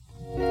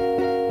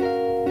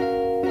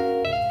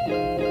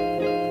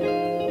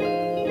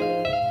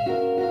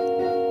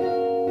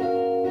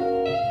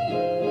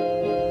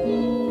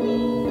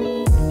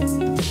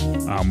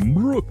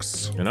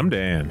And I'm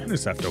Dan.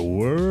 It's after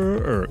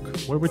work.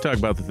 Where we talk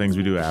about the things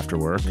we do after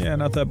work. Yeah,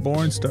 not that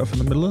boring stuff in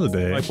the middle of the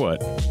day. Like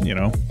what? You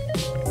know,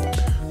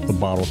 the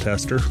bottle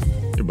tester.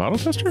 Your bottle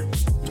tester?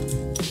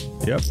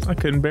 Yep. I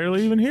couldn't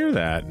barely even hear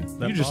that.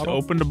 You just bottle?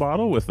 opened a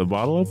bottle with a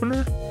bottle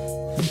opener?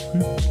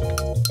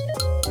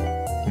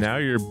 Now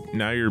you're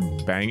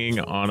banging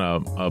on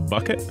a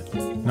bucket?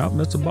 Nope,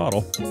 that's a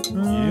bottle.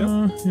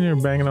 You're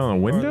banging on a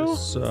window?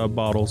 This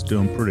bottle's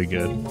doing pretty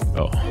good.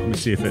 Oh. Let me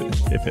see if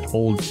it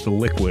holds the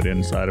liquid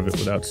inside of it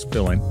without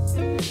spilling.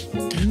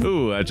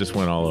 Ooh, that just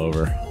went all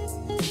over.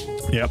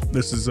 Yep,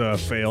 this is a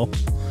fail.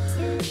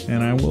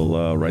 And I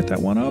will write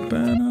that one up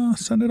and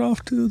send it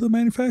off to the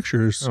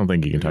manufacturers. I don't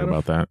think you can talk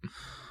about that.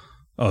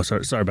 Oh,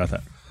 sorry about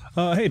that.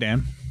 Hey,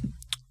 Dan.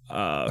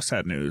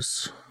 Sad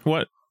news.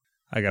 What?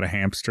 I got a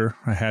hamster.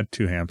 I had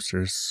 2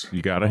 hamsters.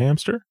 You got a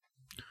hamster?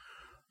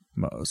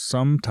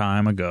 Some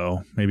time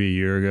ago, maybe a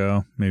year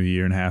ago, maybe a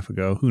year and a half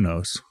ago. Who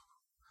knows?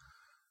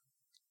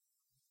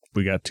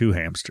 We got 2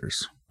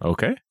 hamsters.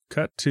 Okay.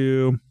 Cut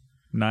to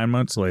 9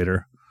 months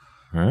later.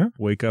 Huh?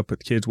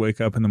 Kids wake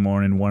up in the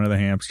morning. One of the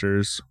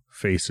hamsters'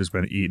 face has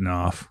been eaten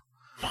off.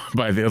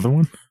 By the other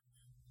one?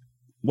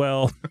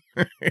 Well,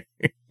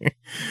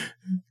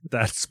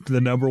 that's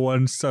the number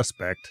one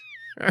suspect.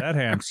 That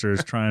hamster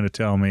is trying to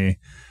tell me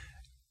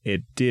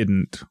it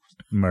didn't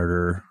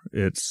murder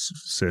its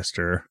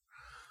sister.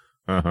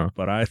 Uh-huh.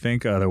 But I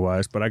think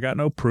otherwise. But I got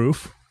no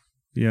proof,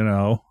 you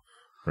know.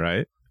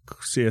 Right.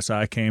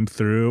 CSI came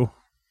through.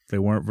 They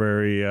weren't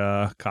very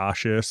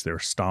cautious. They were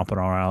stomping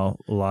around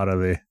a lot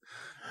of the,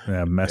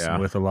 messing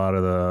with a lot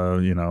of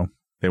the, you know.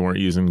 They weren't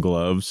using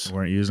gloves. They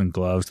weren't using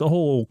gloves. The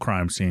whole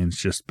crime scene's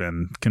just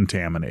been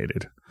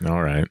contaminated.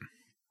 All right.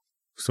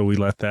 So we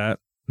let that.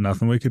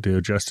 Nothing we could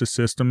do. Justice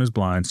system is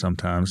blind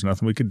sometimes.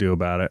 Nothing we could do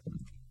about it.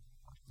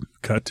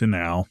 Cut to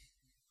now.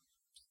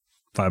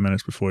 5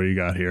 minutes before you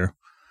got here.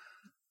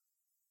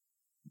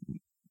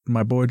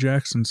 My boy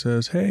Jackson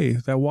says, hey,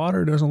 that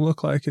water doesn't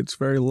look like it's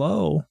very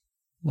low.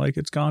 Like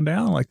it's gone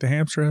down. Like the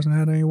hamster hasn't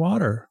had any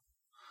water.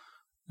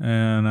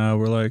 And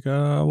we're like,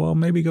 well,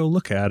 maybe go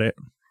look at it.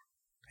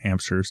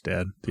 Hamster's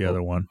dead. The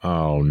other one.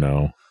 Oh,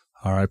 no.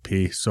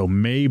 R.I.P. So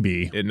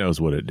maybe it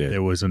knows what it did.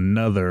 There was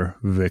another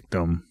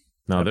victim.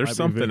 No, there's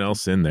something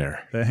else in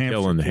there. The hamster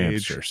killing the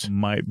cage hamsters.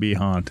 Might be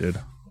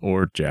haunted.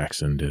 Or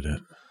Jackson did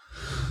it.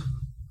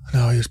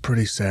 No, he was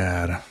pretty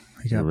sad.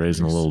 You're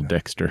raising a little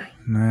Dexter.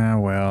 Nah,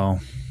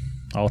 well,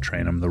 I'll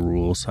train him the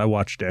rules. I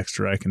watch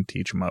Dexter. I can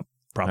teach him up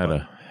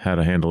properly. How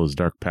to handle his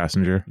dark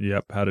passenger.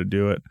 Yep, how to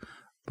do it.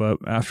 But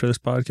after this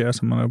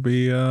podcast, I'm going to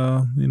be,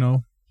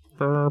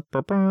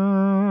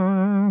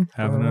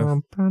 having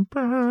a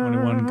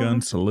 21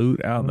 gun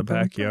salute out in the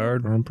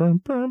backyard.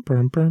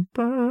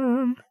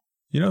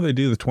 You know, they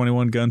do the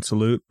 21 gun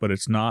salute, but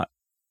it's not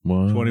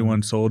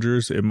 21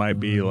 soldiers. It might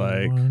be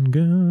like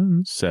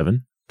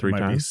 7. 3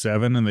 times. Might be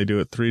 7 and they do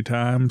it 3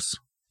 times.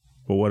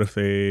 But what if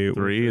they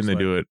 3 and they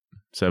do it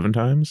 7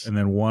 times? And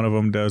then one of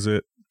them does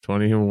it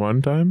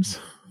 21 times?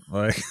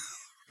 Like,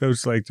 it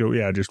was like,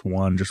 yeah, just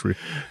one.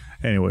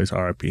 Anyways,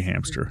 R.I.P.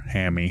 hamster.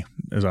 Hammy,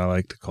 as I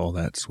like to call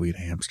that sweet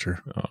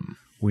hamster.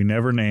 We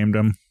never named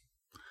him.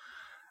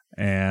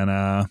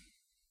 And,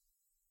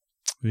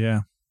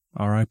 yeah,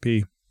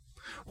 R.I.P.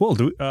 Well,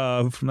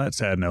 from that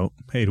sad note,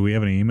 hey, do we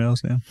have any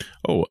emails now?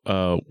 Oh,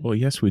 well,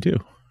 yes, we do.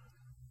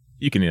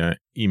 You can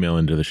email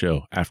into the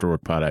show,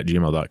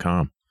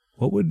 afterworkpod@gmail.com.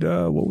 What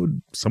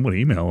would someone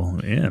email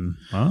in?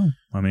 Oh,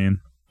 I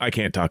mean, I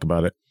can't talk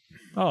about it.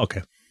 Oh,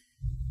 okay.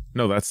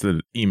 No, that's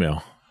the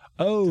email.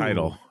 Oh.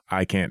 Title,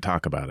 I can't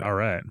talk about it. All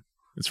right.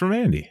 It's from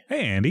Andy.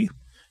 Hey, Andy.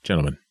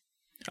 Gentlemen,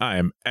 I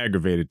am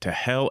aggravated to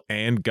hell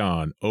and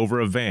gone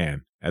over a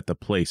van at the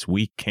place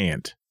we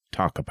can't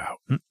talk about.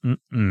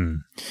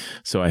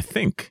 So I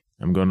think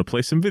I'm going to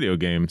play some video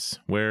games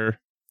where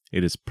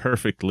it is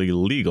perfectly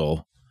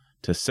legal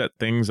to set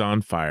things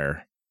on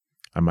fire.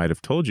 I might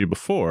have told you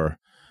before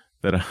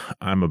that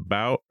I'm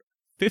about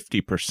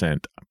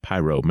 50%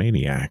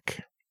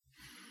 pyromaniac.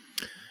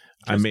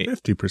 Just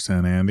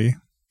 50%, Andy.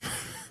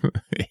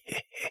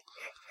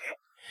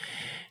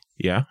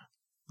 Yeah?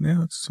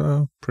 Yeah, it's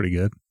pretty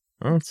good.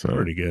 Oh, it's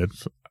pretty good.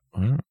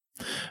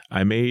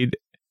 I made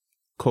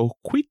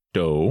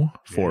coquito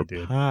for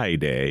Pi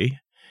Day,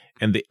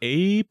 and the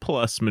A+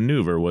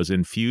 maneuver was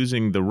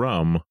infusing the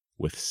rum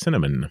with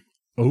cinnamon.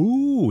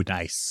 Oh,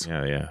 nice.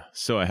 Yeah.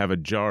 So I have a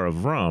jar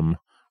of rum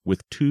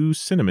with 2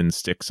 cinnamon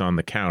sticks on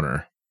the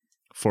counter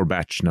for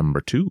batch number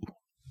 2.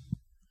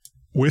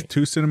 With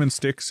 2 cinnamon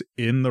sticks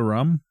in the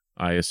rum?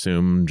 I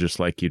assume just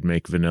like you'd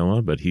make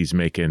vanilla, but he's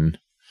making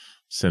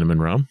cinnamon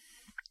rum.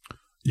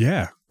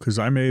 Yeah, because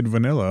I made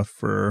vanilla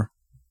for...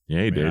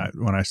 Yeah, he did.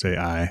 When I say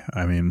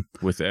I mean...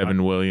 With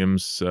Evan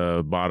Williams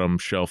bottom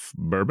shelf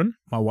bourbon?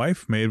 My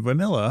wife made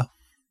vanilla.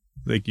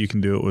 Like, you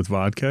can do it with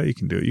vodka. You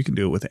can do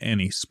it with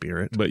any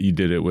spirit. But you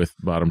did it with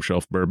bottom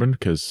shelf bourbon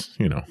because,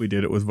 you know. We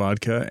did it with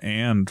vodka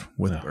and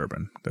with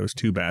bourbon. Those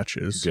 2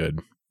 batches. Good.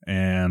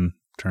 And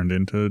turned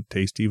into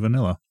tasty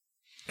vanilla.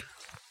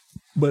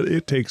 But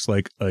it takes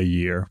like a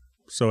year.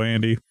 So,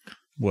 Andy,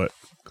 what?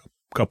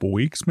 couple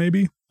weeks,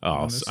 maybe.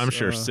 Oh, this, I'm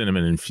sure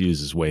cinnamon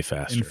infuses way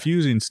faster.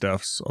 Infusing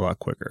stuff's a lot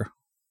quicker.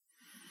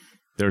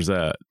 There's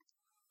a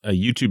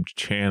YouTube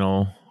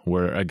channel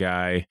where a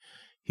guy,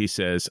 he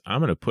says, I'm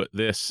going to put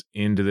this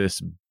into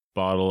this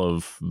bottle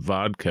of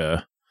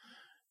vodka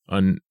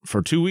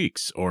for 2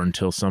 weeks or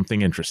until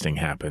something interesting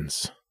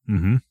happens.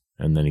 Mm-hmm.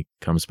 And then he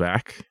comes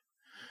back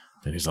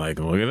and he's like,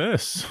 look at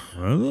this.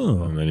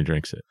 Oh. And then he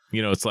drinks it.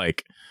 It's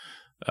like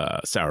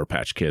Sour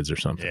Patch Kids or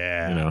something.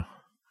 Yeah.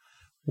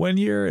 When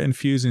you're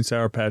infusing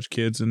Sour Patch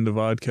Kids into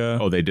vodka,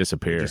 they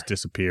disappear. They just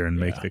disappear and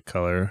make the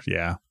color.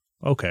 Yeah.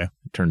 Okay.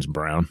 It turns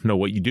brown. No,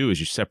 what you do is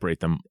you separate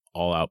them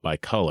all out by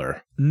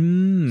color.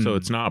 So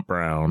it's not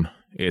brown.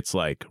 It's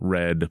like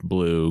red,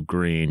 blue,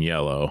 green,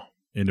 yellow.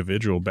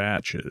 Individual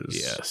batches.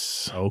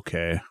 Yes.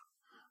 Okay.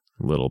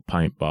 Little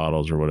pint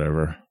bottles or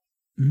whatever.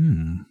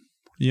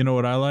 You know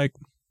what I like?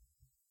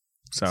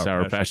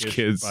 Sour Patch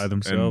Kids by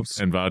themselves.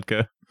 And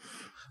vodka.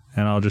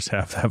 And I'll just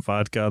have that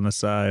vodka on the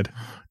side.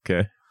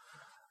 Okay.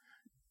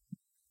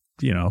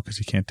 Because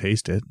you can't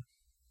taste it,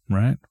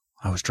 right?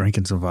 I was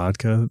drinking some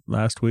vodka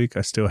last week.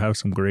 I still have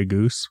some Grey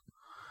Goose.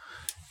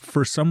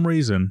 For some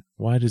reason.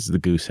 Why does the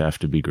goose have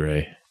to be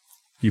gray?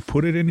 You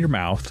put it in your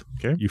mouth.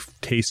 Okay. You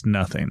taste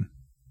nothing.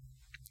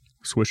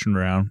 Swishing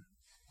around,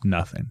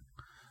 nothing.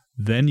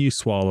 Then you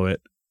swallow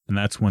it, and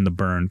that's when the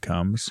burn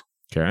comes.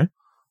 Okay.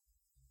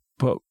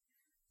 But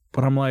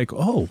I'm like,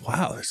 oh,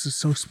 wow, this is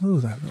so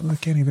smooth. I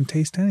can't even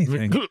taste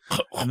anything.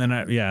 and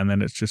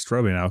then it's just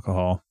rubbing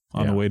alcohol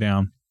on the way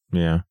down.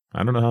 Yeah.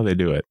 I don't know how they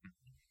do it.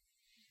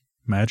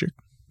 Magic?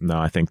 No,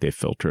 I think they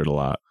filter it a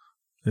lot.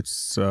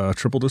 It's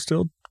triple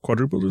distilled,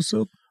 quadruple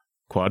distilled?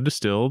 Quad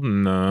distilled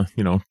and,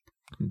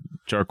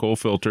 charcoal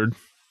filtered,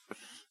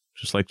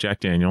 just like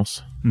Jack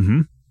Daniels.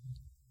 Mm-hmm.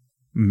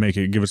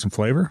 Give it some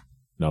flavor?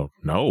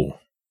 No.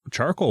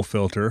 Charcoal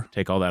filter.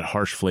 Take all that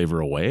harsh flavor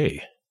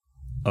away.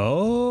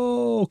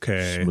 Oh,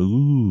 okay.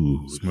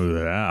 Smooth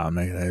it out.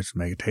 Make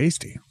it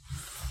tasty.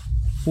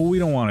 Well, we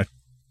don't want to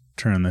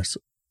turn this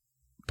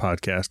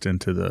podcast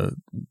into the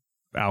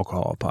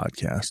alcohol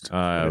podcast.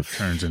 It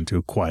turns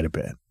into quite a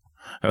bit.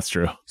 That's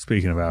true.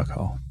 Speaking of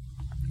alcohol,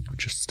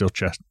 just still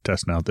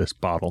testing out this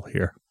bottle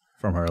here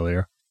from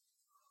earlier.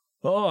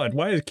 Oh,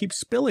 why does it keep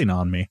spilling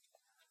on me?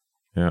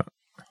 Yeah.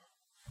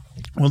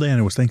 Well, Dan,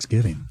 it was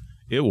Thanksgiving.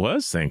 It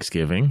was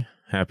Thanksgiving.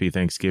 Happy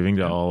Thanksgiving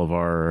to all of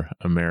our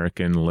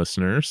American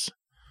listeners.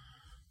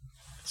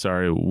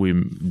 Sorry, we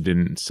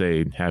didn't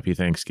say Happy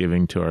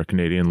Thanksgiving to our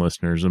Canadian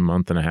listeners a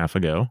month and a half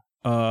ago.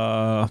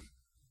 I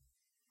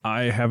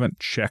haven't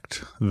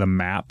checked the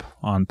map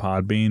on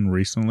Podbean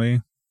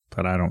recently,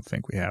 but I don't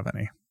think we have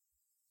any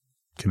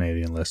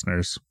Canadian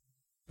listeners.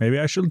 Maybe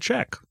I should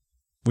check.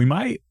 We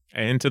might.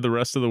 And to the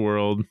rest of the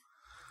world,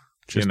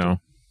 just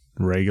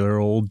regular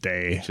old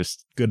day.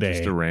 Just good day.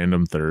 Just a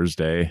random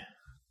Thursday.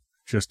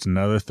 Just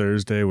another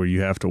Thursday where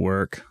you have to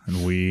work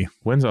and we...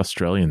 When's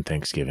Australian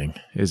Thanksgiving?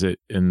 Is it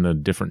in a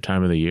different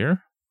time of the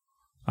year?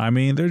 I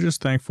mean, they're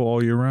just thankful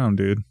all year round,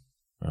 dude.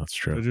 That's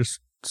true. They're just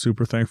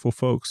super thankful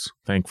folks.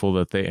 Thankful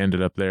that they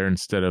ended up there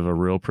instead of a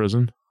real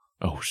prison.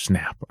 Oh,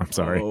 snap. I'm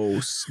sorry. Oh,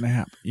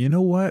 snap. You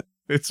know what?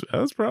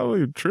 That's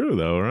probably true,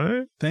 though,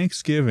 right?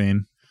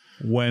 Thanksgiving,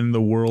 when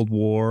the World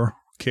War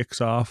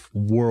kicks off,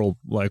 we're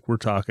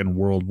talking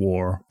World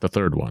War. The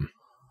third one.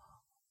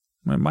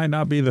 It might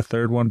not be the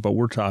third one, but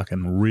we're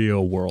talking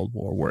real World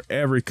War, where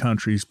every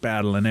country's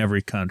battling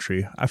every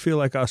country. I feel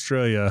like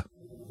Australia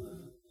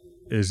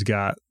has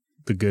got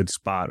the good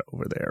spot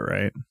over there,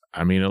 right?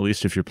 I mean, at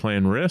least if you're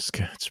playing Risk,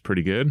 it's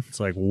pretty good.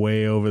 It's like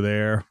way over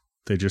there.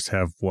 They just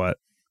have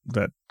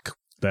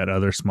that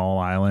other small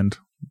island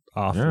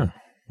off. Yeah.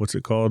 What's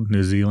it called?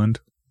 New Zealand.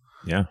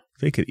 Yeah.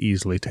 They could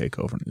easily take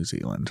over New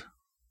Zealand.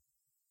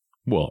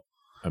 Well,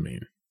 I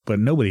mean, but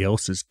nobody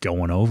else is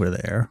going over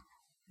there.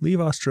 Leave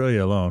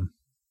Australia alone.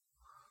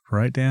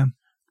 Right, Dan?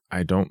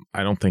 I don't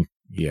think.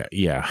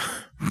 Yeah.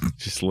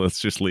 Let's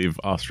just leave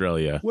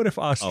Australia. What if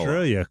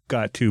Australia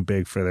got too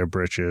big for their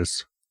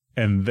britches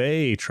and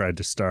they tried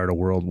to start a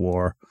world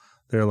war?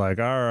 They're like,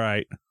 all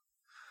right,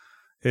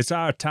 it's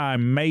our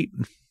time, mate.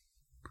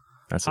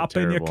 That's hop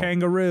in your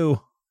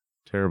kangaroo.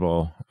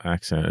 Terrible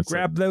accent.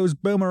 Grab those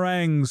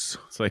boomerangs.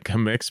 It's like a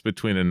mix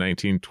between a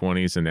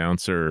 1920s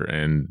announcer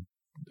and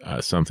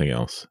something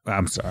else.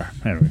 I'm sorry.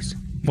 Anyways.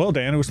 Well,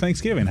 Dan, it was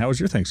Thanksgiving. How was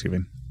your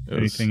Thanksgiving?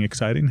 Anything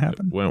exciting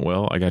happen? Went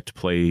well. I got to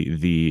play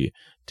the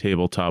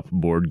tabletop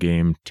board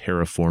game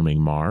Terraforming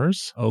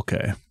Mars.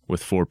 Okay.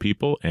 With 4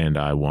 people, and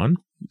I won.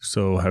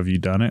 So have you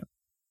done it?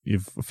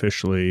 You've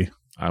officially...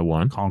 I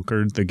won.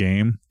 Conquered the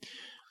game?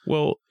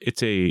 Well,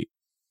 it's a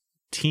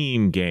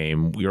team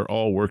game. We are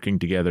all working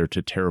together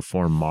to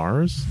terraform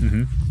Mars.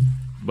 Mm-hmm.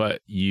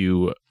 But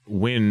you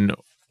win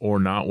or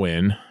not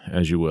win,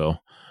 as you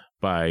will,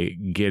 by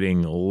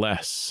getting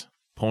less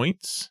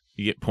points.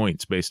 You get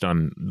points based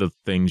on the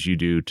things you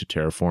do to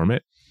terraform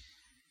it.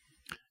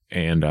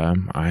 And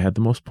I had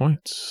the most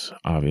points,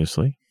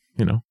 obviously,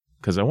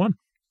 because I won.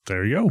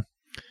 There you go.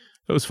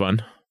 It was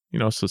fun.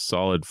 It's a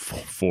solid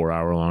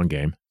 4-hour-long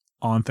game.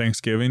 On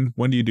Thanksgiving?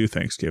 When do you do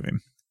Thanksgiving?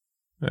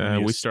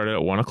 We started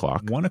at 1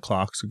 o'clock. 1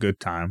 o'clock's a good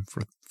time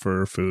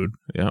for food.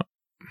 Yeah.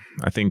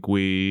 I think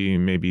we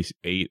maybe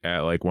ate at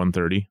like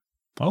 1:30.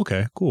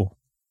 Okay, cool.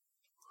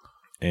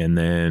 And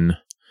then,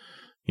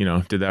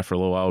 did that for a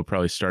little while. We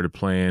probably started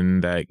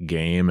playing that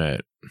game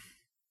at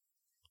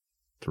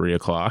 3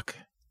 o'clock.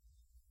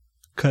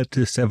 Cut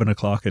to 7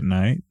 o'clock at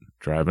night.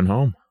 Driving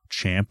home.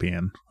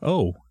 Champion.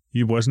 Oh,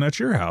 you wasn't at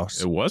your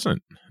house. It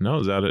wasn't. No, it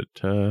was out at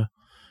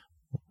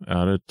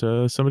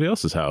somebody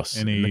else's house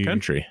in the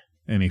country.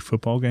 Any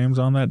football games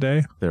on that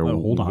day? There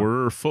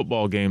were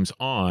football games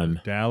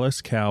on.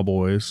 Dallas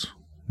Cowboys.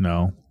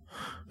 No.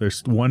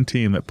 There's one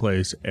team that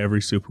plays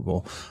every Super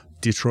Bowl.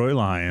 Detroit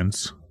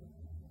Lions.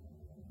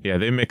 Yeah,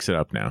 they mix it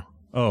up now.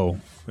 Oh,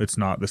 it's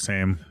not the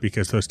same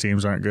because those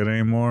teams aren't good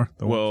anymore?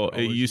 Well,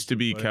 it used to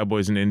be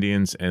Cowboys and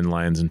Indians and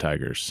Lions and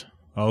Tigers.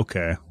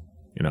 Okay.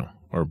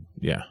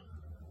 Yeah.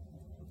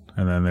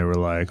 And then they were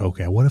like,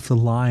 okay, what if the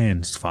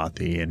Lions fought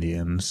the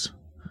Indians?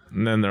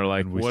 And then they're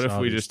like, what if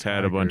we just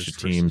had a bunch of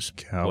teams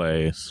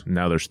play?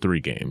 Now there's 3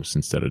 games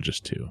instead of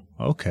just 2.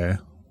 Okay.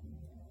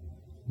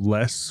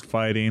 Less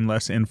fighting,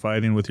 less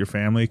infighting with your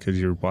family because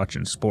you're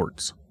watching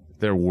sports.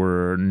 There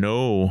were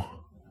no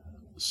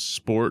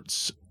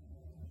sports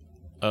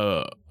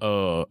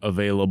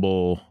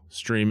available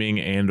streaming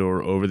and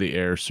or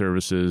over-the-air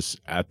services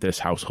at this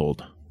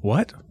household.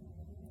 What?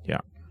 Yeah.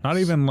 Not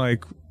even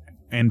like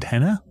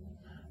antenna?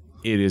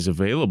 It is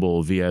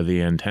available via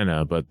the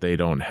antenna, but they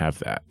don't have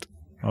that.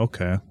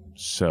 Okay.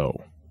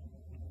 So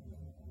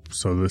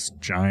this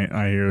giant,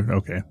 I hear,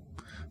 okay.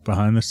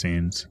 Behind the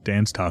scenes,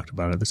 Dan's talked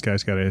about it. This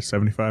guy's got a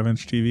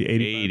 75-inch TV,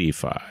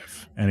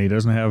 85. And he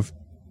doesn't have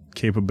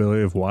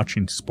capability of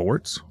watching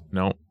sports?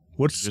 No.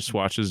 Just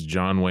watches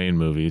John Wayne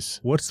movies.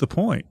 What's the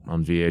point?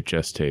 On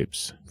VHS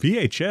tapes.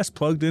 VHS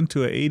plugged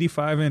into an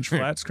 85-inch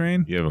flat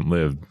screen? You haven't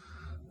lived.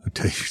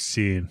 Until you've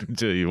seen.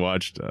 Until you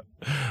watched a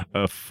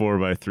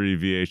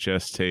 4x3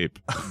 VHS tape,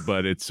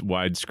 but it's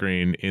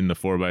widescreen in the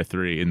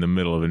 4x3 in the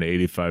middle of an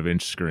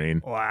 85-inch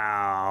screen.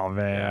 Wow,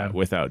 man.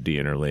 Without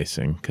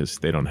de-interlacing because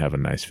they don't have a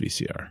nice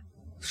VCR.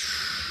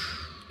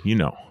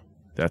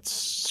 That's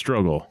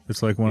struggle.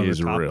 It's like one of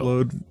the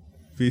top-load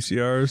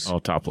VCRs. Oh,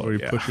 top-load, where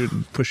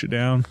you push it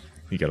down.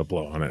 You got to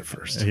blow on it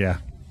first. Yeah.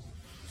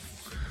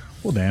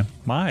 Well, Dan,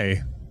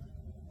 my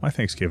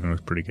Thanksgiving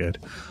was pretty good.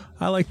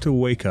 I like to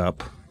wake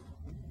up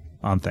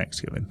on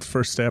Thanksgiving.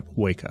 First step,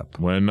 wake up.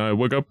 When I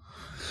wake up.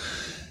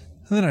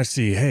 And then I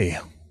see, hey,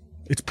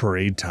 it's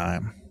parade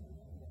time.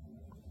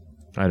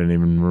 I didn't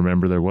even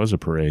remember there was a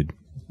parade.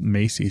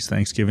 Macy's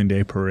Thanksgiving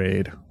Day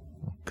Parade.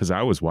 Because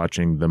I was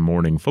watching the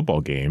morning football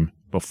game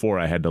before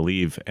I had to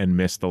leave and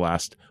missed the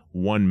last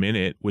 1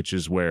 minute, which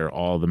is where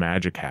all the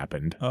magic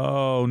happened.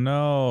 Oh,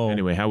 no.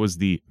 Anyway, how was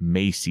the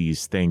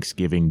Macy's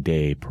Thanksgiving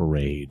Day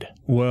Parade?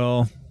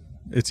 Well,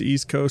 it's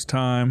East Coast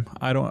time.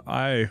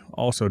 I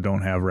also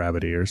don't have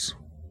rabbit ears.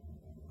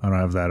 I don't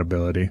have that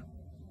ability.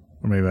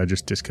 Or maybe I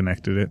just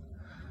disconnected it.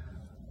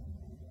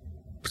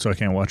 So I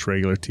can't watch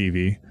regular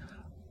TV.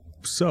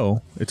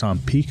 So it's on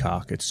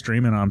Peacock. It's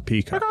streaming on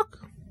Peacock.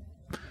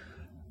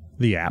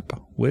 The app,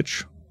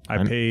 which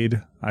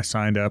I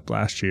signed up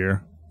last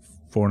year,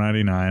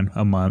 $4.99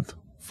 a month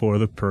for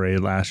the parade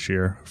last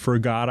year.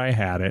 Forgot I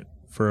had it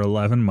for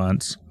 11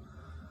 months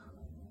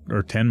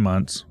or 10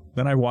 months.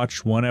 Then I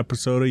watched one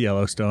episode of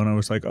Yellowstone. I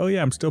was like, oh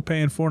yeah, I'm still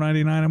paying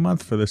 $4.99 a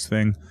month for this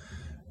thing.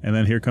 And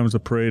then here comes the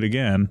parade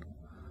again.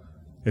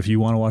 If you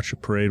want to watch a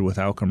parade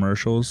without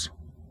commercials,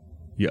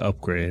 you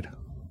upgrade.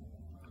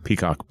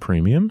 Peacock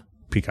Premium?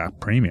 Peacock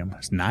Premium.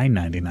 It's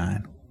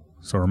 $9.99.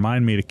 So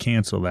remind me to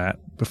cancel that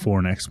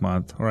before next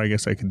month. Or I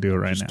guess I could do it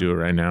right now. Just do it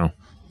right now.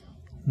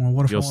 Well,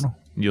 what if I want to?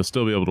 You'll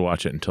still be able to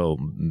watch it until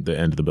the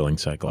end of the billing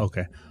cycle.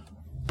 Okay.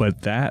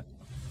 But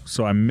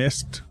so I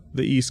missed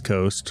the East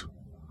Coast.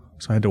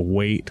 So I had to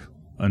wait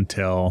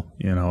until,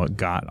 it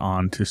got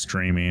on to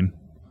streaming.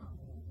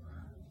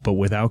 But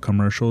without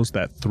commercials,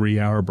 that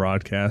 3-hour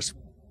broadcast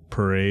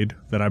parade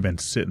that I've been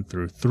sitting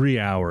through, 3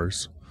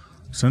 hours,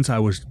 since I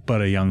was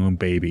but a young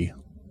baby,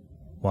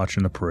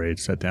 watching the parade,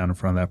 sat down in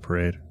front of that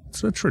parade.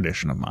 It's a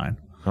tradition of mine.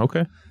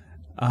 Okay.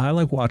 I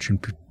like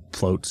watching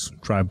floats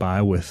drive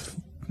by with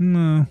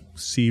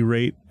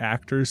C-rate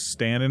actors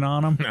standing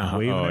on them,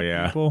 waving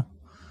at people.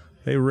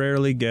 They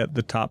rarely get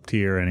the top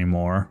tier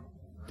anymore.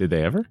 Did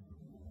they ever?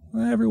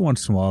 Every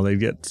once in a while, they'd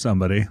get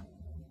somebody.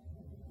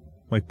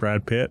 Like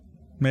Brad Pitt,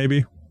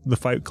 maybe. The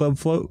Fight Club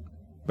float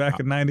back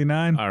in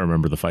 99. I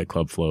remember the Fight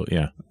Club float,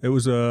 yeah. It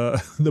was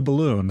the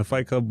balloon, the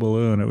Fight Club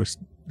balloon. It was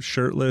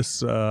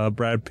shirtless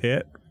Brad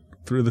Pitt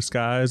through the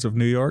skies of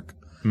New York.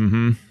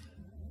 Mm-hmm.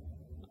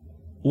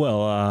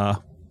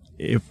 Well,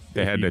 if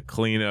they had to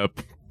clean up.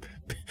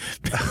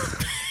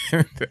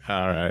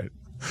 All right,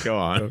 go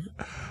on.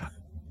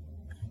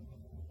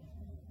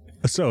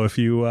 So if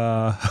you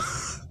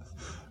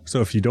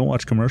don't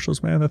watch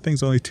commercials, man, that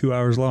thing's only 2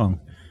 hours long.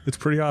 It's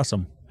pretty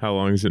awesome. How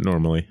long is it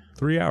normally?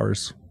 3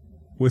 hours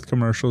with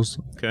commercials.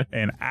 Okay.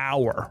 An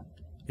hour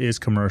is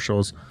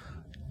commercials.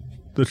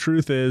 The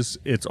truth is,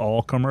 it's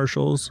all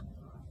commercials,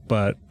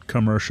 but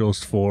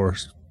commercials for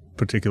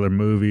particular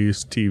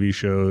movies, TV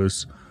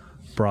shows,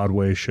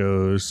 Broadway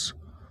shows.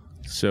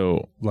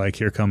 So, like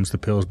Here Comes the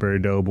Pillsbury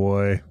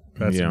Doughboy.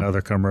 That's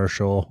another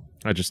commercial.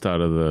 I just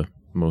thought of the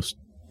most,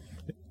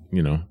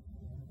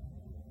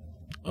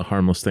 a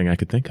harmless thing I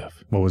could think of.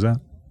 What was that?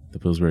 The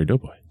Pillsbury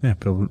Doughboy. Yeah,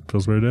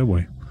 Pillsbury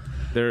Doughboy.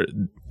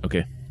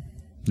 Okay.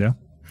 Yeah.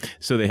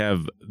 So they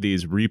have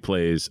these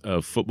replays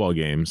of football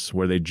games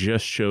where they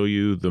just show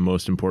you the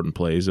most important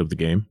plays of the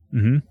game.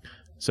 Mm-hmm.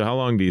 So how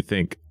long do you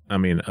think, a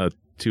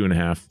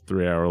 2.5,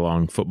 3 hour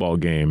long football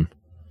game,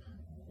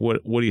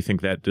 what do you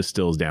think that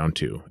distills down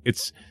to?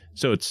 It's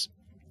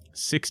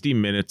 60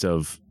 minutes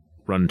of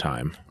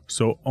runtime.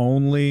 So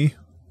only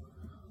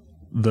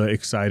the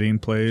exciting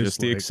plays? Just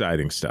the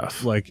exciting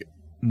stuff. Like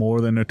more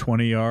than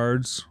 20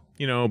 yards?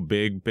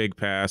 Big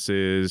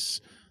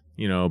passes,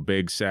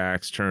 big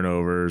sacks,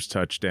 turnovers,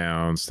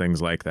 touchdowns,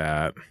 things like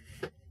that.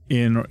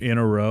 In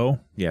a row?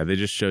 Yeah, they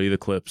just show you the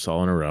clips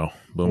all in a row.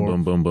 Boom,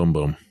 boom, boom, boom,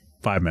 boom.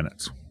 5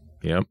 minutes.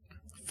 Yep.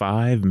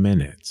 5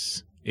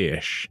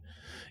 minutes-ish.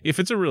 If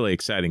it's a really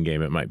exciting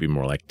game, it might be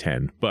more like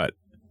 10, but,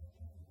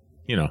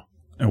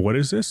 And what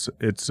is this?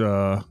 It's,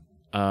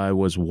 I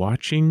was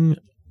watching,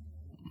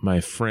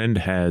 my friend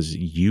has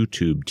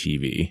YouTube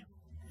TV,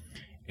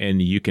 and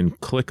you can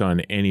click on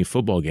any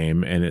football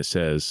game, and it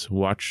says,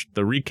 watch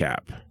the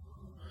recap.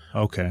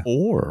 Okay.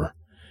 Or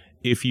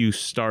if you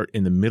start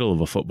in the middle of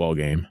a football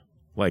game,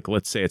 like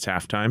let's say it's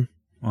halftime,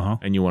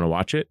 and you want to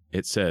watch it,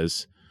 it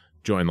says,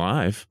 join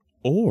live,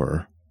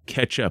 or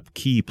catch up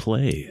key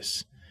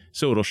plays.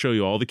 So it'll show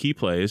you all the key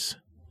plays,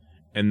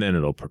 and then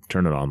it'll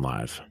turn it on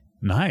live.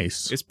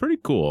 Nice. It's pretty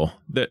cool.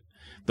 That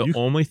the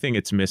only thing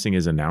it's missing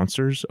is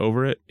announcers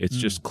over it. It's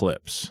just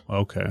clips.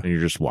 Okay. And you're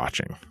just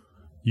watching.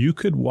 You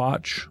could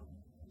watch,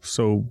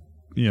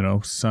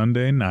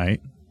 Sunday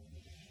night,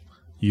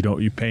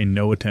 you pay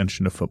no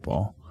attention to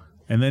football.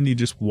 And then you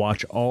just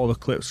watch all the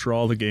clips for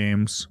all the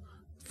games,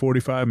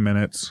 45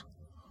 minutes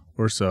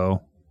or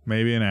so,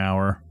 maybe an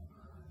hour,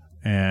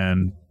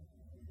 and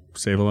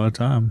save a lot of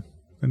time.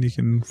 Then you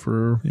can,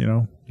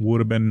 would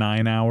have been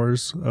 9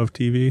 hours of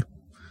TV,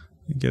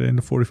 you get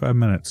into 45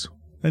 minutes.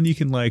 Then you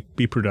can,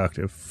 be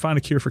productive. Find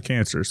a cure for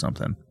cancer or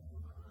something.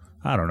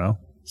 I don't know.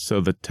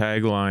 So the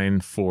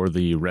tagline for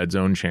the Red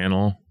Zone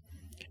channel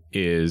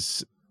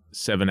is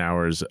 7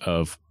 hours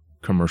of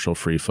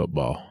commercial-free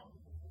football.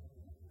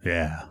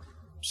 Yeah.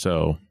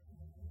 So,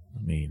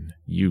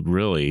 you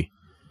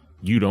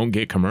don't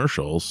get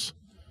commercials.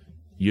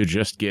 You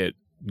just get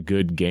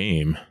good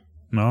game.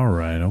 All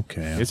right,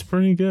 okay. It's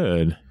pretty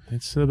good.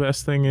 It's the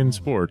best thing in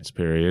sports,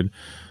 period.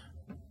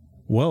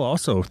 Well,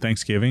 also,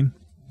 Thanksgiving,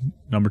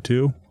 number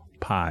 2,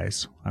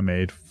 pies. I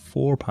made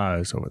 4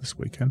 pies over this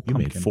weekend. You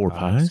made 4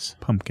 pies?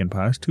 Pumpkin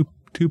pies.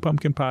 Two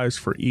pumpkin pies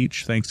for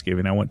each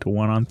Thanksgiving. I went to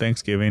one on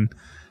Thanksgiving,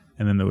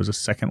 and then there was a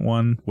second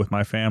one with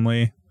my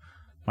family,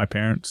 my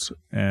parents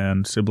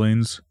and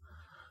siblings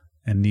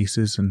and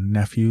nieces and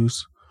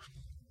nephews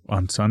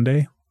on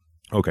Sunday.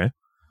 Okay.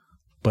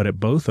 But at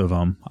both of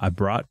them, I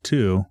brought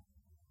 2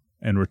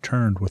 and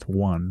returned with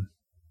 1.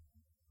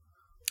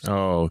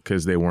 Oh,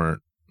 because they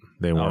weren't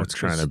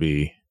trying to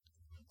be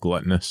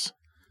gluttonous.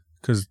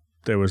 Because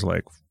there was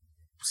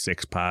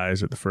 6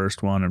 pies at the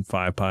first one and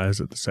 5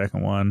 pies at the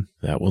second one.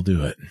 That will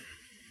do it.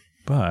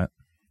 But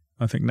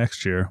I think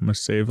next year I'm going to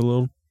save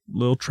a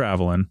little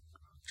traveling,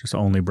 just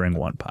only bring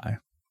 1 pie.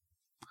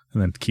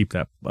 And then keep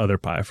that other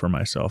pie for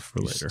myself for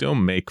later. Still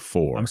make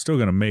 4. I'm still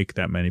going to make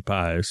that many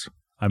pies.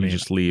 You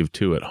just leave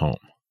 2 at home.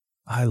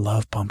 I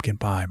love pumpkin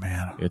pie,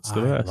 man. It's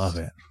the best.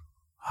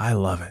 I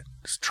love it.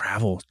 It's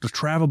the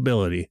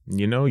travelability.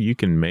 You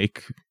can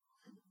make,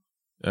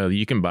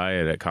 you can buy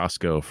it at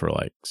Costco for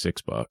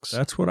 $6.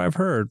 That's what I've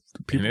heard.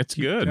 People and it's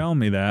keep good. telling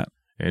me that.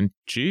 And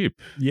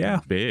cheap. Yeah.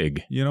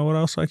 Big. You know what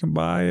else I can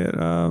buy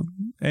at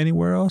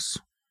anywhere else?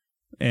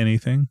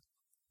 Anything.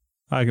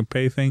 I can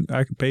pay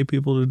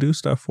people to do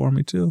stuff for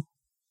me too.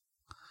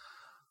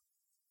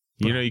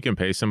 You can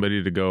pay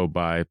somebody to go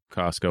buy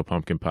Costco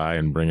pumpkin pie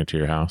and bring it to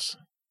your house.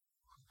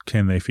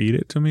 Can they feed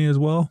it to me as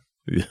well?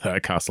 Yeah,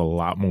 that costs a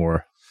lot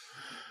more.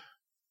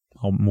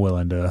 I'm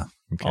willing to.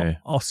 Okay.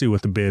 I'll see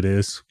what the bid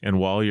is. And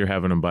while you're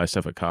having them buy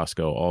stuff at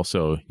Costco,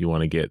 also you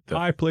want to get the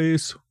pie,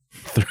 please.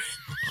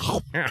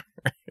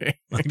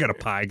 I got a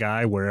pie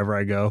guy wherever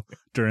I go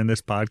during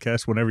this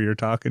podcast. Whenever you're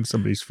talking,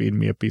 somebody's feeding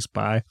me a piece of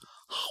pie.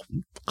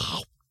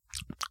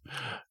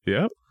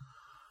 Yep.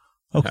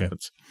 Okay.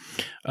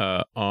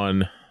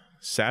 On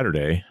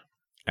Saturday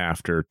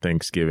after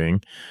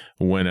Thanksgiving,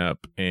 went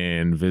up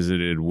and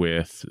visited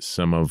with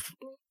some of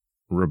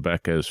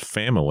Rebecca's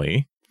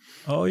family.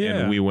 Oh yeah.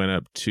 And we went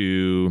up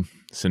to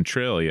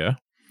Centralia,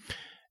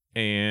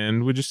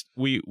 and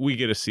we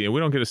get to see them. We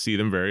don't get to see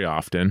them very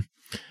often.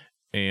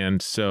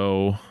 And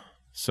so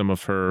some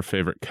of her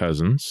favorite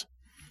cousins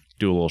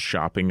do a little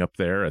shopping up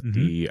there at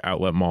the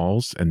outlet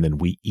malls, and then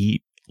we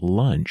eat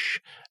lunch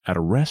at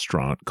a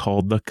restaurant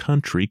called The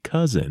Country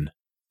Cousin.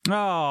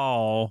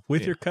 Oh,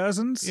 with your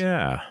cousins?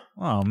 Yeah.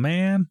 Oh,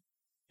 man.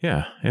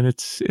 Yeah, and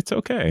it's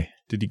okay.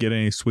 Did you get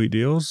any sweet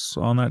deals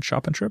on that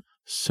shopping trip?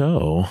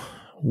 So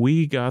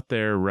we got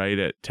there right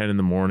at 10 in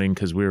the morning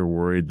because we were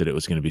worried that it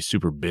was going to be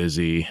super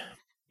busy,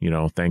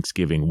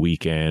 Thanksgiving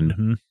weekend.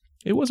 Mm-hmm.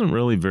 It wasn't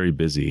really very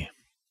busy.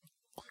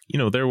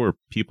 There were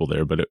people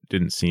there, but it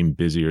didn't seem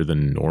busier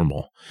than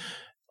normal.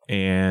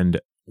 And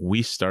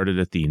we started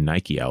at the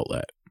Nike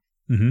outlet.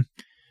 Mm-hmm.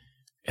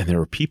 And there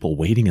were people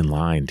waiting in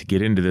line to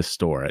get into this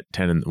store at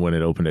 10 when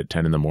it opened at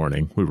 10 in the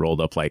morning. We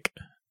rolled up like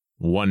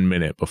 1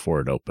 minute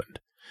before it opened.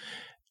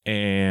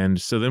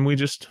 And so then we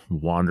just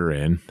wander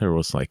in. There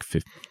was like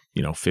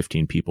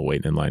 15 people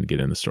waiting in line to get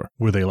in the store.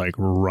 Were they like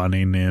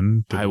running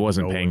in? I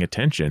wasn't paying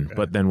attention. Okay.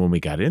 But then when we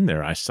got in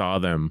there, I saw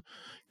them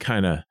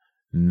kind of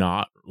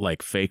not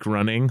like fake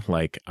running.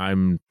 Like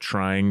I'm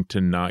trying to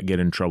not get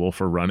in trouble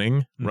for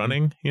running,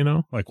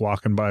 Like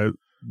walking by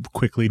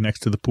quickly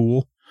next to the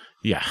pool.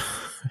 Yeah.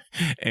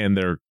 And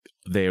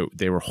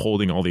they were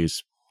holding all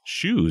these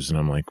shoes. And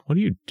I'm like, what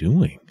are you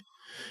doing?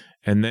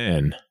 And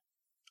then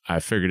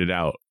I figured it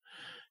out.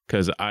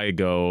 Because I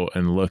go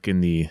and look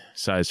in the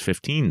size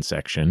 15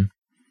 section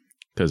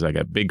because I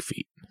got big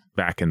feet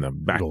back in the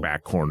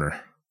back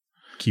corner.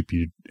 Keep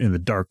you in the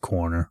dark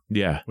corner.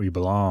 Yeah. Where you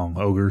belong,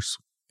 ogres.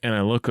 And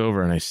I look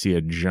over and I see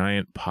a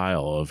giant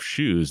pile of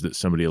shoes that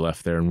somebody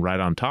left there. And right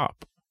on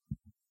top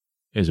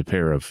is a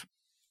pair of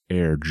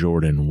Air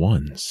Jordan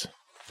 1s.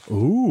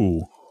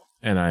 Ooh.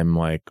 And I'm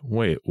like,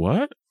 wait,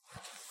 what?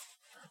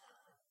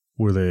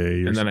 Were they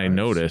your And then size? I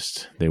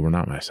noticed they were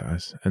not my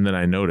size. And then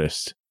I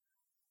noticed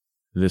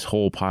this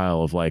whole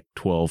pile of like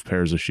 12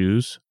 pairs of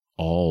shoes,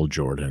 all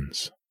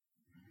Jordans.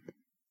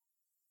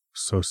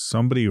 So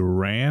somebody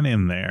ran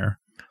in there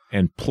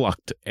and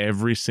plucked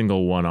every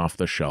single one off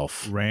the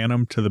shelf. Ran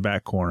them to the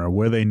back corner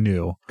where they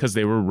knew. Because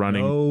they were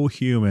running. No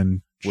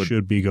human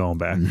should be going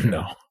back there.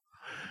 No.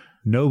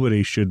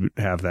 Nobody should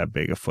have that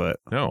big a foot.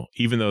 No,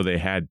 even though they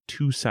had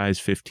 2 size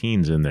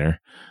 15s in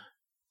there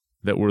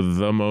that were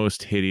the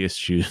most hideous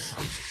shoes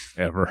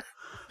ever.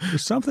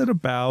 There's something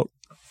about,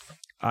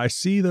 I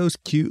see those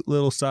cute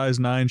little size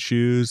 9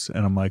 shoes,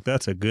 and I'm like,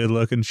 that's a good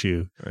looking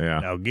shoe. Yeah.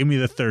 Now give me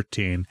the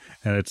 13.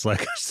 And it's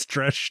like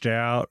stretched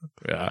out.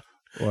 Yeah.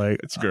 Like,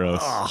 it's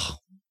gross.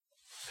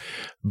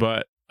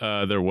 But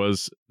there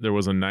was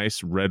a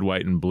nice red,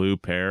 white, and blue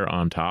pair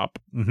on top.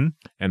 Mm-hmm.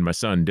 And my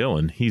son,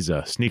 Dylan, he's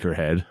a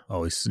sneakerhead.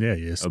 Oh, yeah,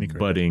 a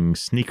budding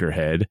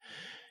sneakerhead.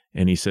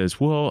 And he says,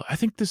 well, I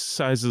think this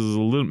size is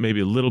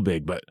maybe a little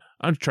big, but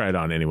I'll try it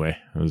on anyway.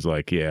 I was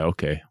like, yeah,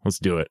 okay, let's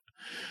do it.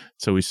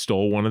 So we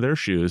stole one of their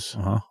shoes,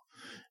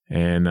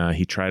 and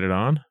he tried it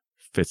on.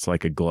 Fits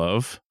like a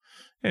glove.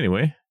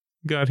 Anyway,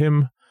 got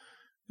him.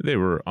 They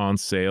were on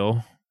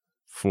sale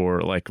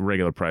for like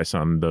regular price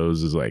on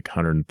those is like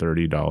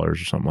 $130 or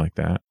something like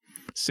that.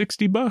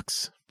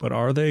 $60. But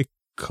are they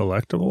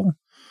collectible?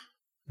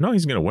 No,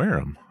 he's going to wear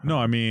them. No,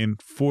 I mean,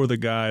 for the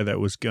guy that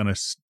was going to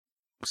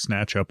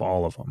snatch up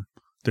all of them.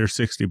 They're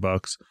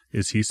 $60.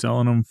 Is he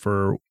selling them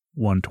for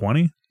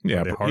 $120?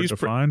 Yeah, are they hard to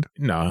find?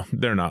 No,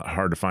 they're not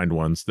hard to find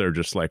ones. They're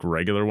just like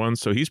regular ones.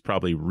 So he's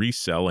probably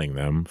reselling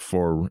them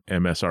for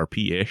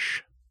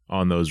MSRP-ish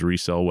on those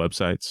resale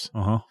websites.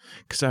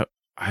 Because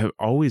I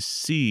always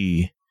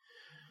see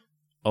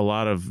a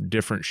lot of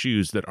different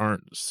shoes that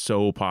aren't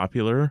so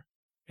popular,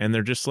 and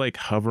they're just like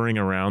hovering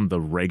around the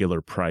regular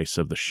price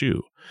of the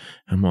shoe.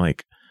 I'm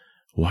like,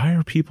 why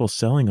are people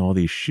selling all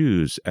these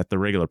shoes at the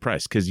regular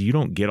price? Because you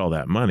don't get all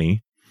that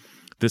money.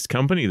 This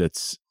company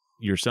that's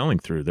you're selling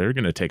through, they're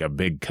going to take a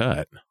big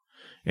cut,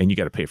 and you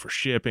got to pay for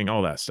shipping,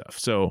 all that stuff.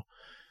 So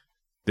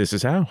this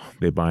is how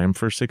they buy them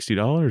for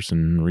 $60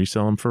 and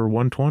resell them for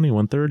 $120,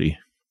 $130.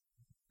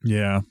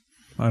 Yeah.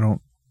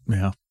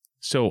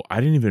 So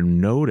I didn't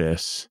even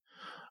notice.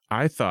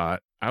 I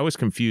thought I was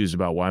confused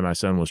about why my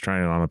son was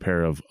trying on a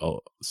pair of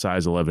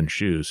size 11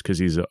 shoes because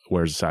he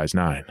wears a size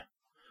 9.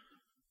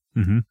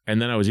 Mm-hmm.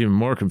 And then I was even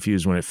more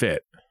confused when it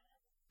fit.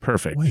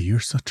 Perfect. Wait,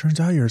 turns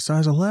out you're a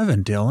size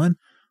 11, Dylan.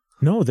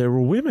 No, they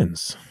were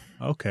women's.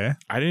 Okay.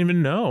 I didn't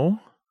even know.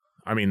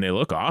 I mean, they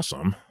look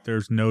awesome.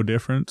 There's no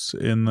difference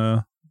in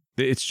the...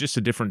 It's just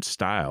a different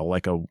style.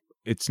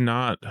 It's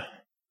not...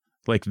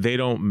 Like, they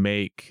don't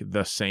make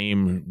the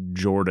same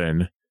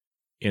Jordan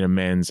in a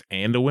men's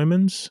and a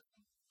women's.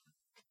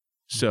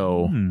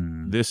 So,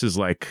 this is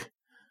like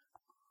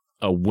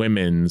a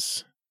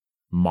women's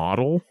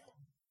model,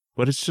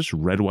 but it's just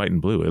red, white,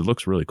 and blue. It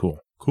looks really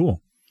cool.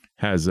 Cool.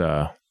 Has,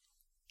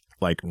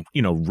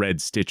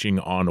 red stitching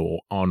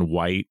on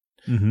white,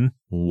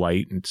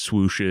 white and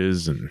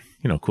swooshes and,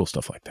 cool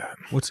stuff like that.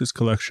 What's his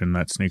collection,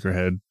 that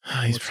sneakerhead?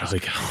 He's probably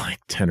got like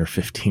 10 or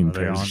 15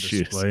 pairs of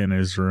shoes. Display in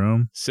his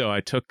room? So I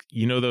took,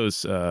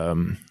 those,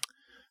 the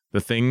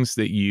things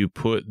that you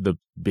put the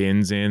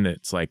bins in,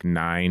 it's like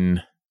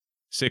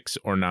 6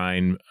 or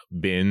 9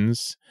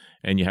 bins,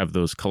 and you have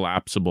those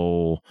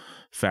collapsible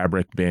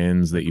fabric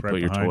bins that you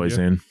put your toys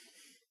in.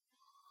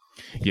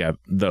 Yeah,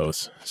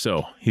 those.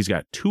 So he's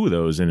got 2 of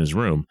those in his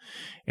room.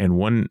 And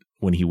one,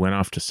 when he went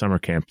off to summer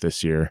camp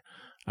this year,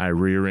 I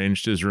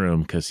rearranged his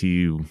room because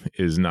he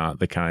is not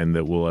the kind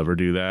that will ever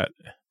do that.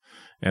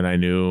 And I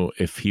knew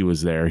if he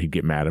was there, he'd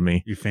get mad at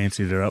me. You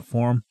fancied it up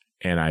for him?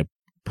 And I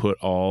put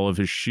all of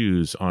his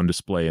shoes on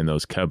display in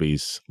those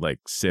cubbies, like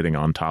sitting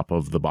on top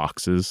of the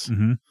boxes.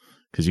 Mm-hmm.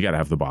 Because you got to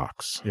have the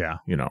box. Yeah.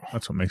 You know.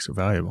 That's what makes it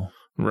valuable.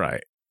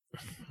 Right.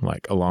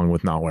 Like, along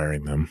with not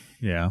wearing them.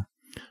 Yeah.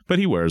 But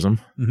he wears them.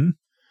 Mm-hmm.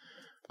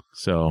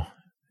 So,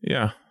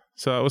 yeah.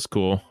 So that was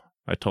cool.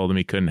 I told him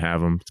he couldn't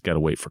have them. He's got to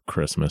wait for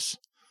Christmas.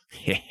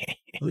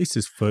 At least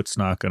his foot's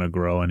not going to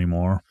grow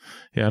anymore.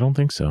 Yeah, I don't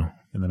think so.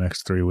 In the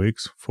next 4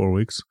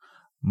 weeks.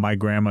 My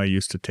grandma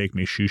used to take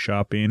me shoe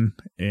shopping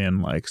in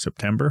like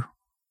September.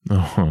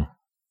 Oh.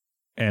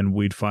 And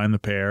we'd find the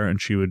pair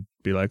and she would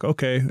be like,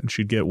 okay. And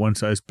she'd get one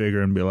size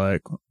bigger and be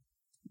like,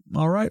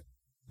 all right.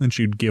 And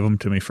she'd give them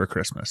to me for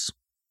Christmas.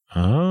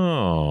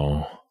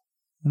 Oh.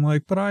 I'm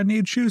like, but I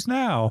need shoes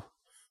now.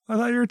 I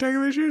thought you were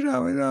taking me shoe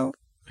shopping. No.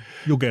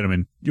 You'll get them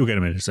in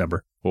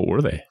December. What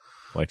were they?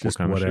 Like Just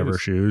what kind whatever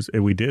of shoes.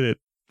 And we did it.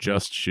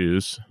 Just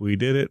shoes. We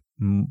did it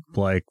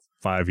like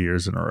 5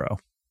 years in a row.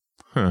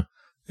 Huh.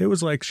 It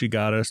was like she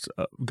got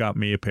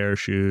me a pair of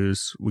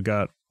shoes. We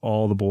got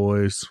all the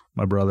boys,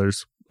 my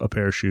brothers, a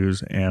pair of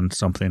shoes and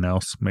something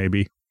else,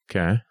 maybe.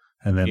 Okay.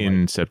 And then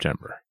in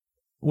September.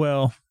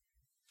 Well,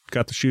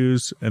 got the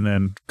shoes, and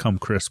then come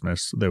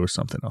Christmas, there was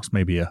something else,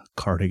 maybe a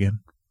cardigan.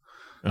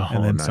 Oh,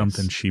 and then nice.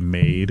 something she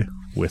made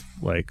with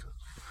like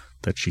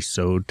that she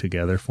sewed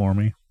together for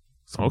me.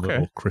 Some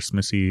little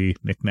Christmassy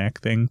knickknack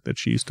thing that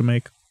she used to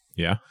make.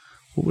 Yeah.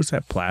 What was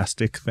that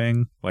plastic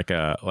thing? Like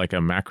a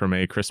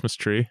macrame Christmas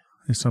tree?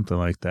 Something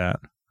like that.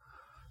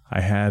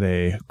 I had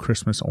a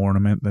Christmas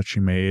ornament that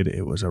she made.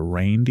 It was a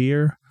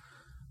reindeer,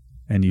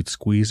 and you'd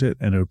squeeze it,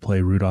 and it would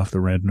play Rudolph the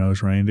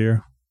Red-Nosed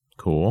Reindeer.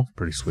 Cool.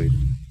 Pretty sweet.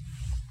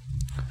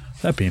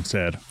 That being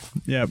said,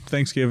 yeah,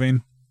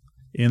 Thanksgiving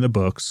in the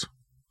books.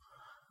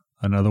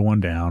 Another one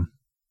down.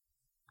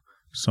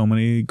 So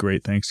many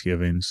great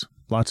Thanksgivings.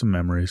 Lots of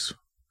memories.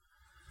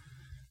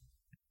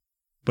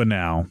 But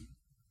now,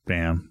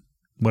 damn,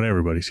 what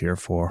everybody's here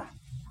for.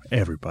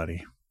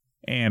 Everybody.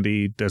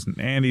 Andy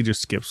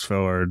just skips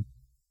forward.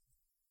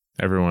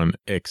 Everyone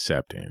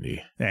except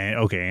Andy.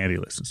 Okay, Andy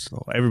listens.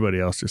 So everybody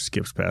else just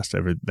skips past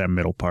that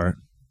middle part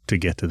to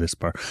get to this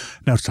part.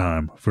 Now it's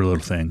time for a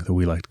little thing that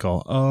we like to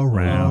call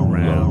around.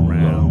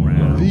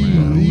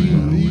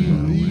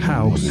 The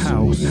house.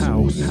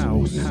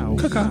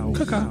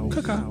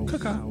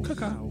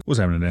 What's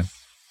happening, Dan?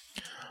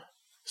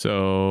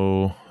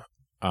 So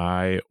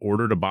I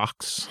ordered a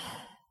box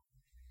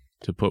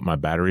to put my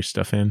battery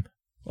stuff in.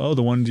 Oh,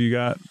 the ones you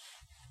got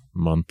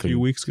months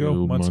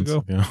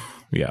ago.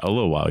 Yeah, a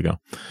little while ago.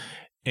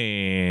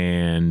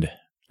 And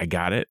I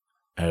got it.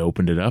 I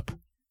opened it up.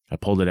 I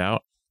pulled it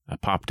out. I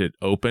popped it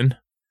open.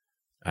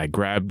 I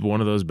grabbed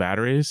one of those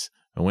batteries.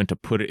 I went to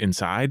put it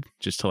inside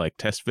just to like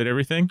test fit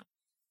everything.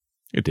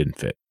 It didn't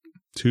fit.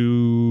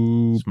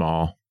 Too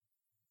small.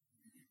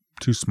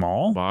 Too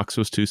small? Box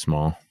was too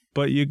small.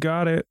 But you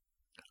got it.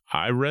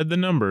 I read the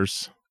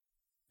numbers.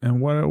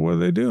 And what do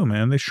they do,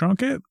 man? They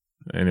shrunk it?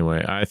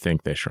 Anyway, I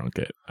think they shrunk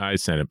it. I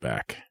sent it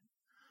back.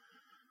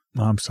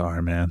 I'm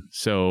sorry, man.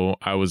 So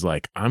I was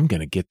like, I'm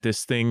going to get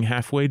this thing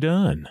halfway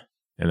done.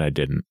 And I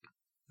didn't.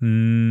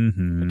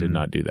 Mm-hmm. I did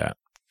not do that.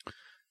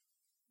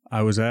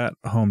 I was at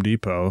Home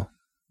Depot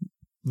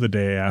the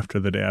day after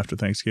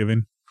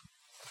Thanksgiving.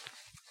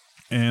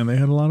 And they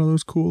had a lot of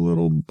those cool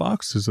little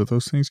boxes that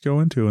those things go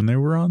into. And they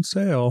were on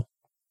sale.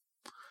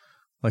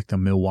 Like the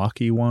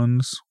Milwaukee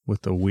ones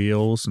with the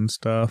wheels and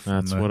stuff.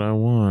 That's what I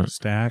want.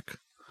 Stack.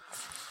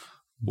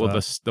 Well,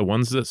 the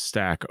ones that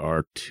stack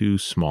are too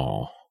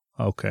small.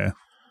 Okay.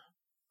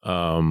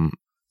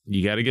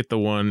 You got to get the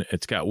one,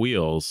 it's got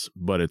wheels,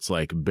 but it's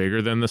like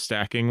bigger than the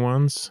stacking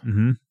ones.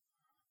 Mm-hmm.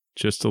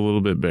 Just a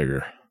little bit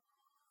bigger.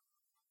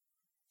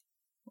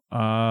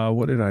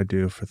 What did I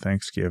do for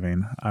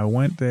Thanksgiving? I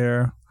went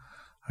there.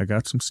 I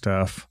got some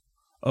stuff.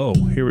 Oh,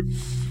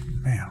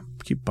 man,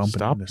 keep bumping.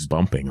 Stop this.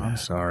 bumping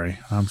that.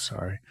 I'm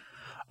sorry.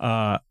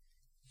 I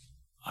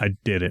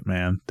did it,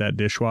 man. That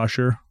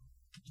dishwasher.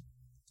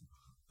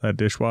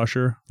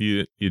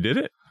 You did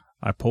it?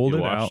 I pulled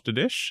it out. You washed the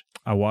dish?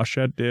 I washed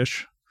that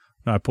dish.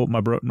 I pulled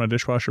my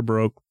dishwasher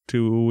broke a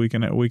week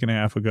and a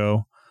half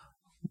ago.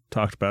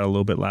 Talked about it a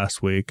little bit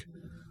last week.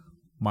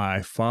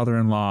 My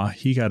father-in-law,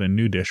 he got a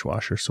new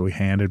dishwasher, so he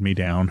handed me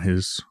down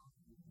his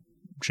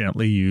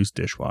gently used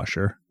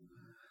dishwasher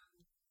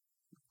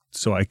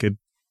so I could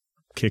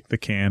kick the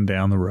can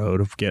down the road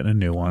of getting a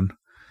new one.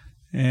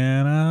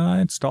 And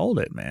I installed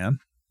it, man.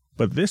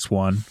 But this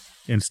one,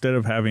 instead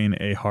of having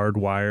a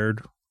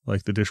hardwired,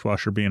 like the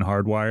dishwasher being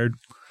hardwired,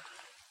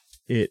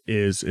 it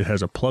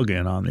has a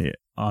plug-in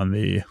on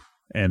the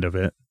end of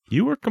it.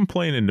 You were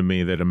complaining to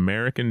me that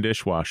American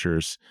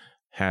dishwashers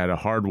had a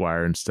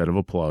hardwire instead of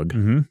a plug.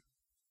 Mm-hmm.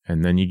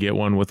 And then you get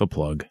one with a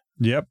plug.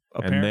 Yep.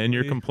 Apparently. And then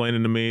you're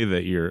complaining to me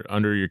that your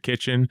under your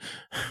kitchen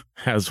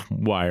has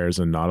wires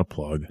and not a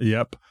plug.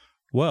 Yep.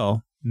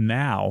 Well,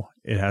 now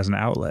it has an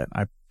outlet.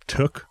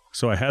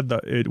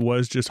 It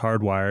was just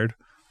hardwired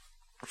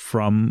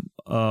from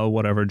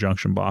whatever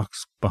junction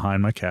box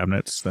behind my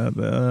cabinets. That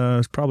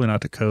is probably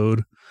not the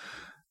code.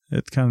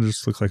 It kind of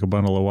just looked like a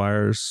bundle of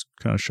wires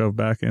kind of shoved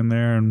back in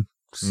there and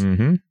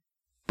Mm-hmm.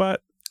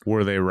 But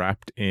were they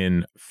wrapped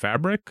in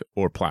fabric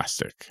or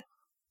plastic?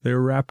 They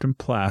were wrapped in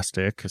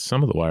plastic. Because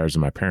some of the wires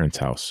in my parents'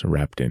 house are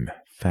wrapped in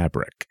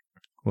fabric.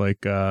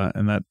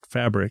 And that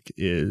fabric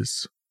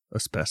is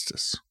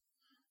asbestos.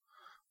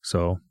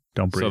 So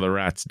don't breathe. So the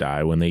rats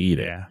die when they eat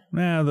it. Yeah.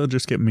 Nah, they'll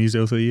just get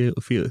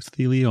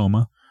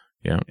mesothelioma.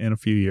 Yeah. In a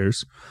few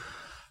years.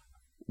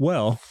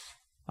 Well,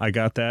 I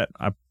got that.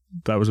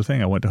 That was the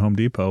thing. I went to Home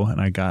Depot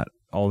and I got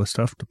all the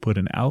stuff to put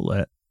an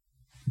outlet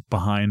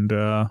behind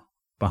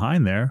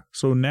there.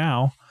 So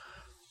now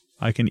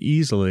I can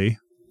easily,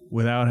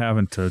 without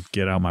having to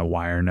get out my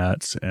wire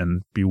nuts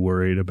and be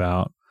worried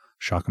about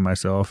shocking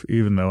myself,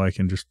 even though I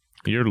can just...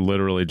 You're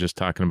literally just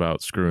talking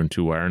about screwing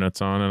 2 wire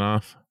nuts on and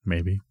off?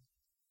 Maybe.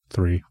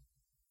 3.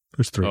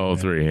 There's 3. Oh,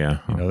 3, yeah.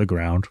 The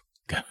ground.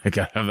 I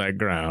gotta have that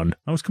ground.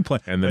 I was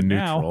complaining. And the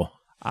neutral. Now,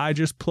 I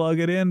just plug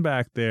it in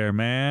back there,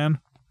 man.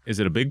 Is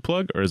it a big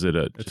plug or is it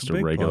just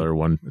a regular plug.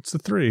 one? It's the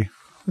 3.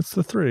 It's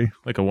the 3.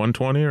 Like a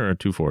 120 or a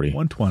 240?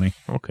 120.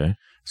 Okay.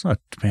 It's not,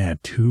 man,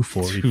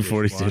 240.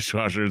 240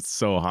 dishwasher. It's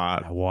so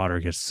hot. That water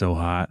gets so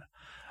hot.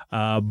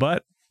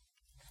 But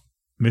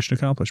mission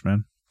accomplished,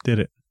 man. Did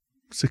it.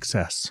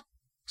 Success.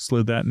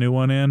 Slid that new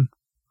one in.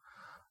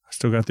 I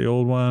still got the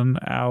old one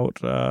out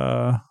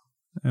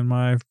in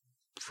my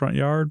front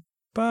yard,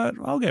 but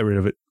I'll get rid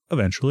of it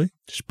eventually.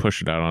 Just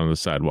push it out onto the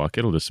sidewalk.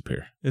 It'll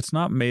disappear. It's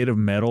not made of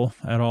metal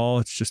at all.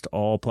 It's just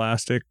all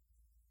plastic.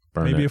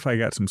 Maybe if I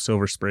got some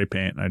silver spray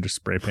paint and I just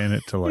spray paint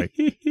it to like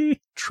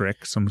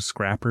trick some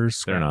scrap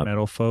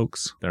metal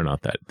folks. They're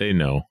not that. They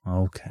know.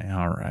 Okay.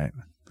 All right.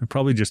 They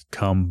probably just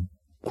come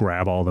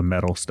grab all the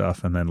metal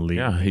stuff and then leave.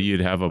 Yeah.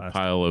 You'd have a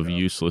pile of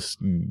useless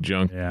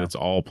junk that's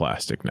all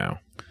plastic now.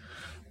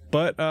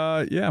 But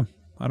yeah,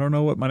 I don't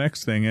know what my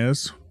next thing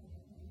is.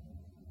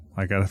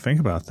 I got to think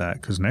about that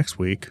because next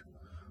week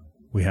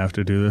we have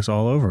to do this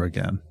all over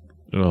again.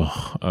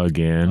 Ugh,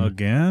 again?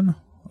 Again?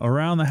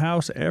 Around the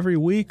house every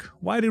week?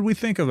 Why did we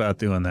think about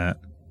doing that?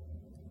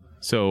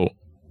 So,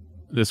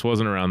 this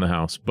wasn't around the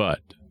house,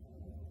 but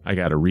I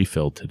got a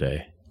refill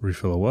today.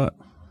 Refill of what?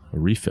 A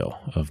refill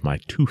of my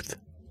tooth.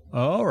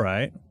 All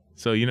right.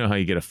 So, you know how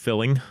you get a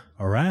filling?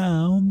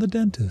 Around the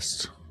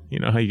dentist. You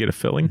know how you get a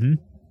filling?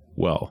 Mm-hmm.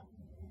 Well,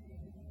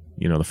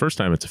 the first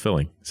time it's a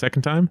filling.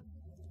 Second time,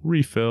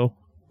 refill.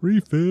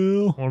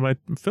 Refill. One of my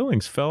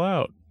fillings fell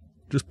out.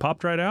 Just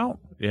popped right out?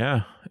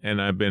 Yeah.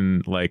 And I've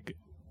been like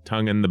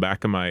tongue in the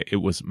back of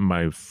it was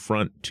my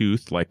front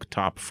tooth, like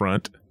top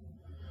front.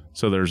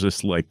 So there's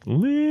this like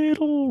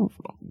little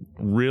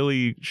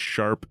really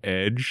sharp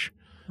edge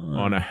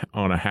on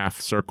a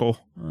half circle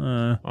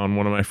on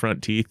one of my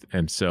front teeth.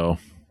 And so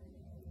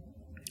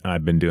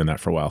I've been doing that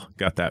for a while.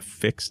 Got that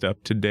fixed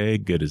up today.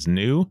 Good as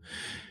new.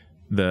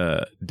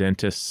 The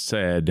dentist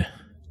said,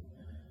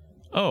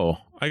 "Oh,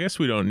 I guess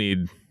we don't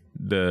need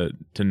to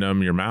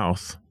numb your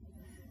mouth."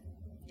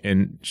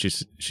 And she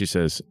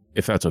says,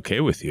 "If that's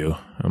okay with you."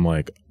 I'm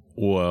like,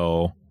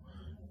 "Well,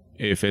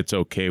 if it's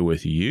okay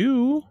with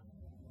you."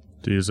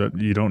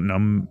 You don't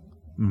numb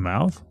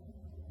mouth?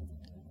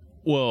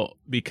 Well,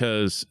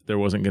 because there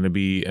wasn't going to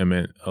be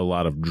a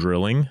lot of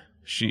drilling.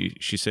 She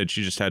said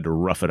she just had to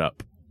rough it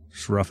up.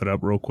 Just rough it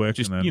up real quick.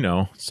 Just, and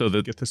then so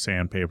that... Get the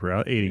sandpaper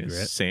out, 80 grit.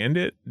 Sand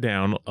it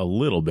down a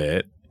little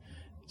bit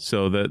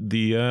so that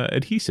the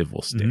adhesive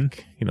will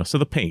stick. Mm-hmm. So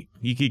the paint,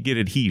 you could get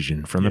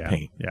adhesion from the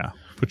paint. Yeah.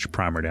 Put your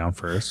primer down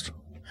first.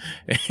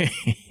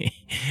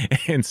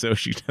 And so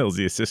she tells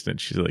the assistant,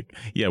 she's like,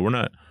 "Yeah, we're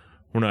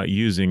not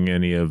using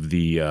any of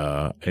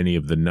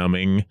the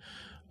numbing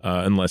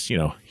unless,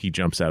 he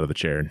jumps out of the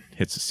chair and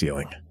hits the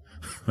ceiling."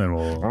 Then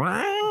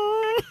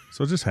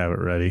So just have it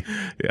ready.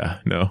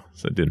 Yeah, no,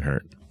 so it didn't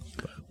hurt.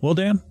 Well,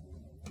 Dan,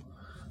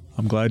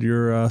 I'm glad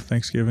your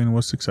Thanksgiving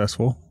was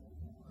successful.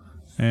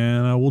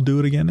 And we'll do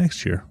it again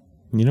next year.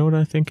 You know what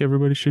I think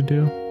everybody should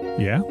do?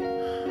 Yeah?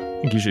 I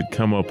think you should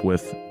come up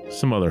with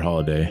some other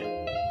holiday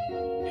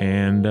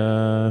and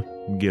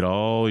get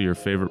all your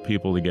favorite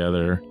people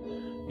together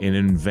and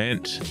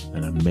invent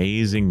an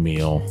amazing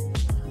meal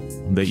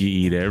that you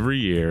eat every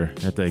year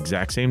at the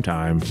exact same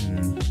time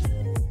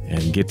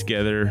and get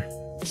together,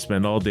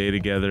 spend all day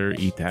together,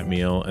 eat that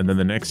meal, and then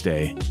the next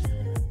day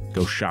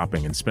go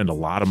shopping and spend a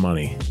lot of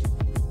money.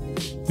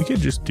 We could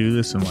just do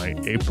this in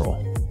like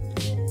April.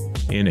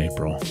 In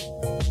April.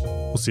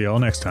 We'll see y'all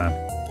next time.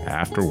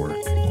 After work.